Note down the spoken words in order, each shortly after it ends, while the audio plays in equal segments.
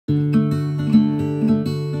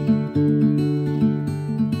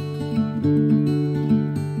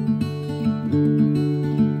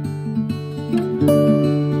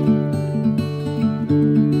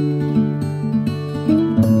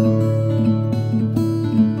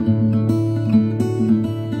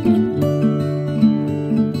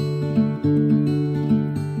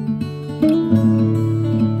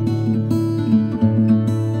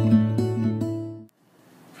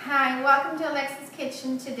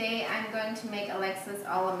today I'm going to make Alexa's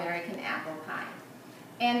All-American Apple Pie.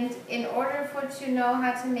 And in order to know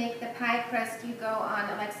how to make the pie crust, you go on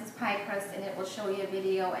Alexa's Pie Crust and it will show you a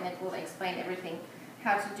video and it will explain everything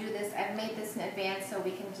how to do this. I've made this in advance so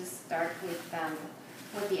we can just start with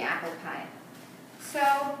the apple pie. So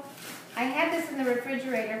I had this in the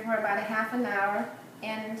refrigerator for about a half an hour,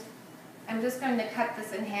 and I'm just going to cut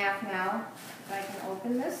this in half now so I can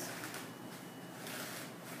open this.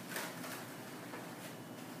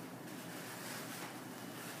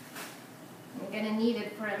 I'm going to knead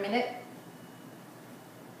it for a minute,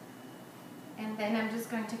 and then I'm just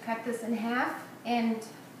going to cut this in half and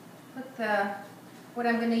put what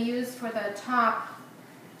I'm going to use for the top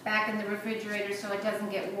back in the refrigerator so it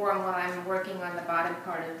doesn't get warm while I'm working on the bottom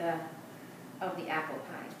part of the apple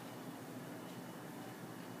pie.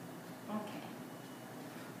 Okay.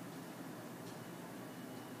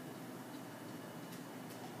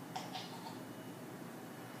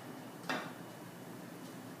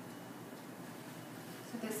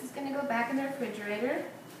 So this is going to go back in the refrigerator.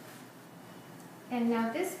 And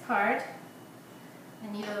now this part,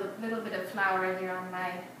 I need a little bit of flour here on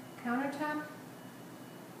my countertop.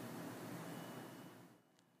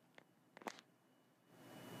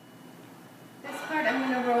 This part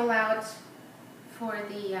I'm going to roll out for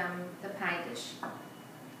the pie dish.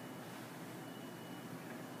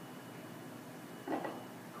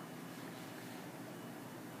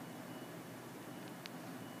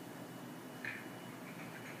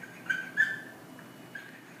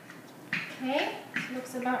 Okay,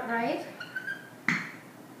 looks about right.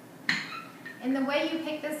 And the way you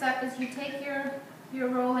pick this up is you take your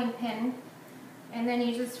rolling pin and then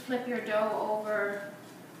you just flip your dough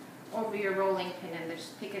over your rolling pin and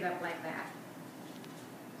just pick it up like that.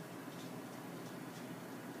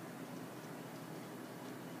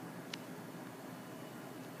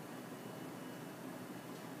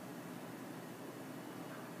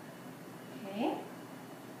 Okay.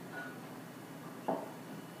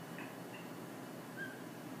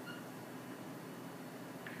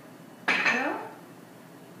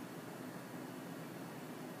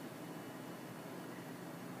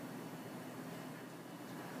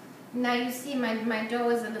 Now you see my dough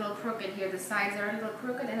is a little crooked here. The sides are a little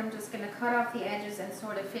crooked, and I'm just going to cut off the edges and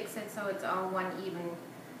sort of fix it so it's all one even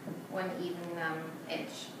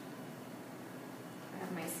edge. I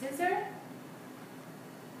have my scissor.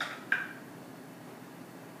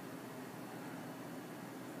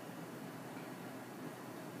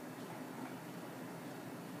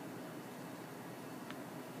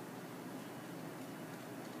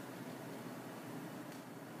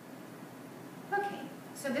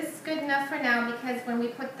 So this is good enough for now, because when we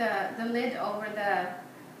put the lid over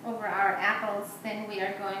our apples, then we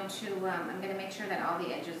are going to, I'm going to make sure that all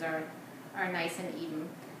the edges are nice and even.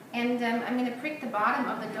 And I'm going to prick the bottom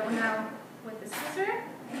of the dough now with the scissor.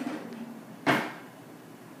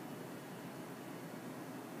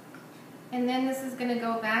 And then this is going to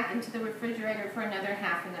go back into the refrigerator for another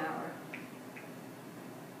half an hour.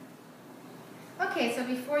 Okay, so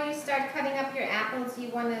before you start cutting up your apples, you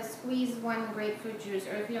want to squeeze one grapefruit juice,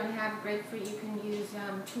 or if you don't have grapefruit, you can use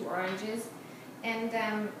 2 oranges, and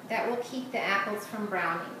that will keep the apples from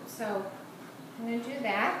browning. So I'm going to do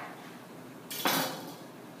that.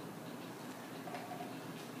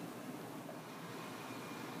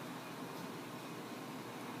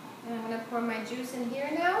 And I'm going to pour my juice in here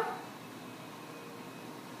now.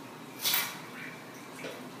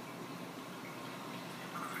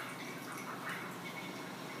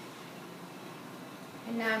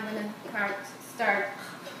 And now I'm going to start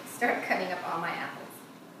cutting up all my apples.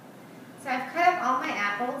 So I've cut up all my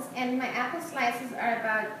apples, and my apple slices are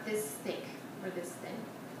about this thick, or this thin.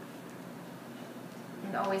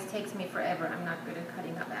 It always takes me forever. I'm not good at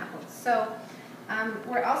cutting up apples. So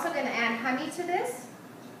we're also going to add honey to this.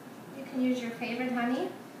 You can use your favorite honey.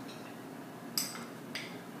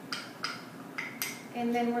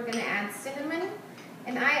 And then we're going to add cinnamon.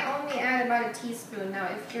 And I only add about a teaspoon. Now,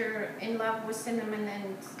 if you're in love with cinnamon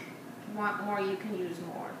and want more, you can use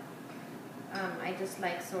more. I just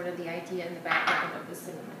like sort of the idea in the background of the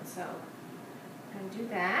cinnamon. So I'm going to do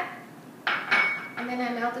that. And then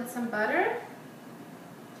I melted some butter.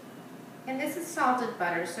 And this is salted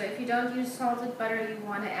butter. So if you don't use salted butter, you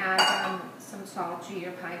want to add some salt to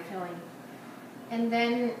your pie filling. And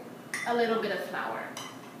then a little bit of flour.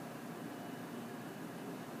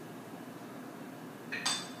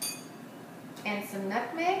 And some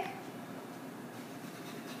nutmeg.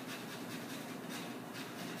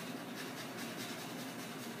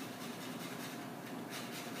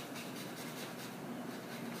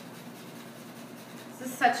 This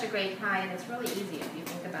is such a great pie, and it's really easy if you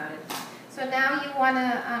think about it. So now you want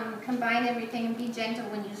to combine everything and be gentle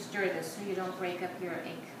when you stir this so you don't break up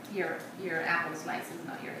your apple slices,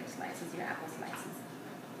 not your egg slices, your apple slices.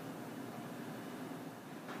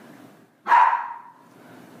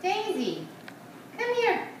 Daisy, come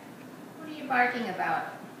here. What are you barking about?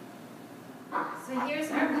 So here's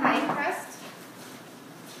our pie crust.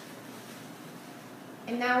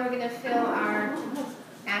 And now we're going to fill our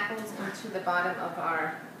apples into the bottom of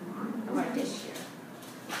our dish here.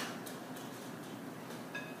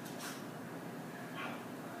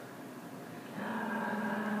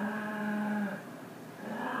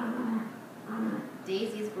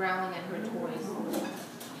 Daisy's growling at her toys.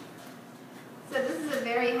 So this is a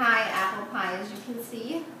very high apple pie, as you can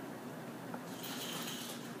see.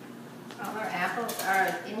 All our apples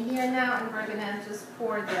are in here now, and we're gonna just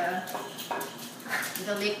pour the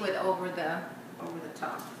liquid over the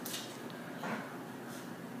top.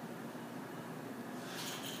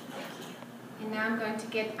 And now I'm going to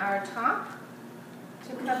get our top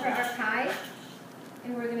to cover our pie,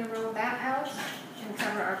 and we're gonna roll that out and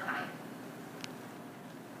cover our pie.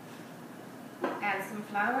 Add some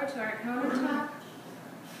flour to our countertop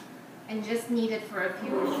and just knead it for a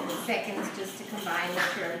few seconds just to combine, make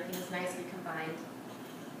sure everything is nicely combined.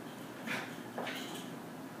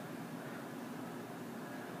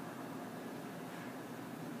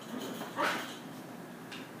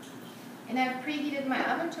 And I've preheated my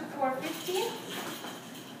oven to 450.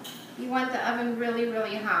 You want the oven really,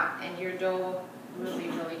 really hot and your dough really,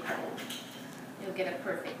 really cold. You'll get a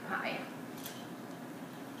perfect pie.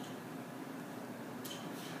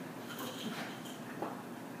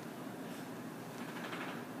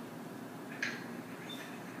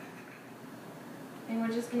 And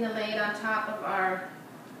we're just going to lay it on top of our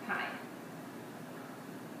pie.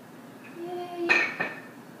 Yay!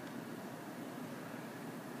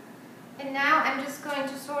 And now I'm just going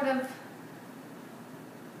to sort of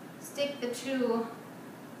stick the two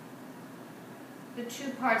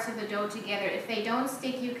parts of the dough together. If they don't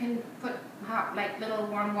stick, you can put hot, like little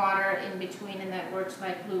warm water in between, and that works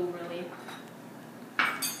like glue, really.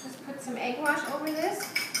 Just put some egg wash over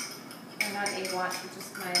this. Or not egg wash, but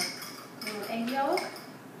just my little egg yolk.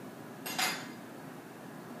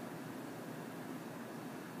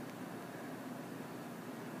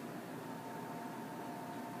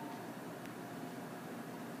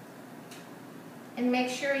 And make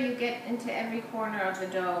sure you get into every corner of the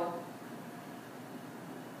dough.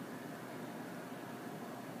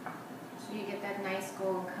 So you get that nice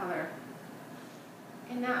golden color.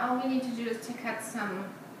 And now all we need to do is to cut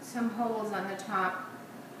some holes on the top,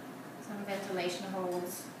 some ventilation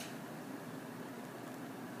holes.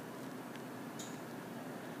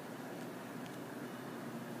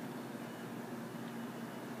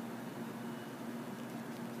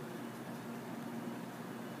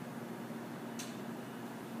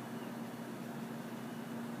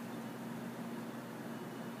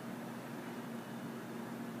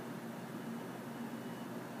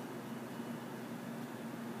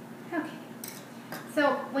 Okay,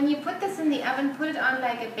 so when you put this in the oven, put it on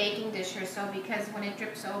like a baking dish or so, because when it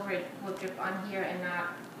drips over, it will drip on here and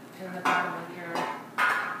not in the bottom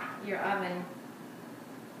of your oven.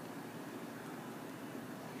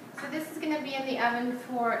 So this is going to be in the oven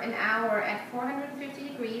for an hour at 450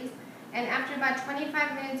 degrees, and after about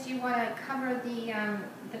 25 minutes you want to cover the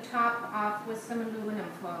top off with some aluminum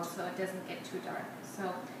foil so it doesn't get too dark.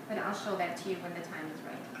 So, but I'll show that to you when the time is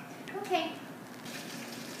right. Okay.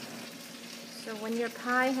 So when your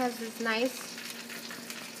pie has this nice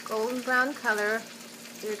golden brown color,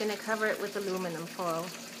 you're going to cover it with aluminum foil.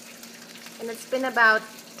 And it's been about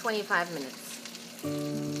 25 minutes.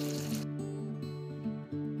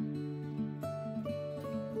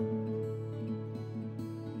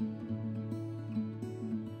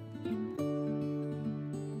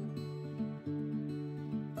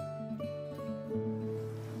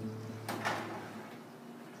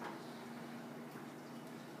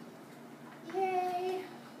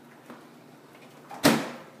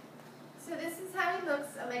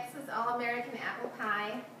 Looks Alexa's All-American Apple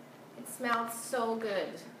Pie. It smells so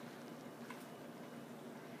good.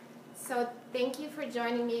 So thank you for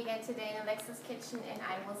joining me again today in Alexa's Kitchen, and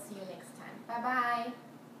I will see you next time.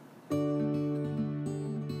 Bye-bye.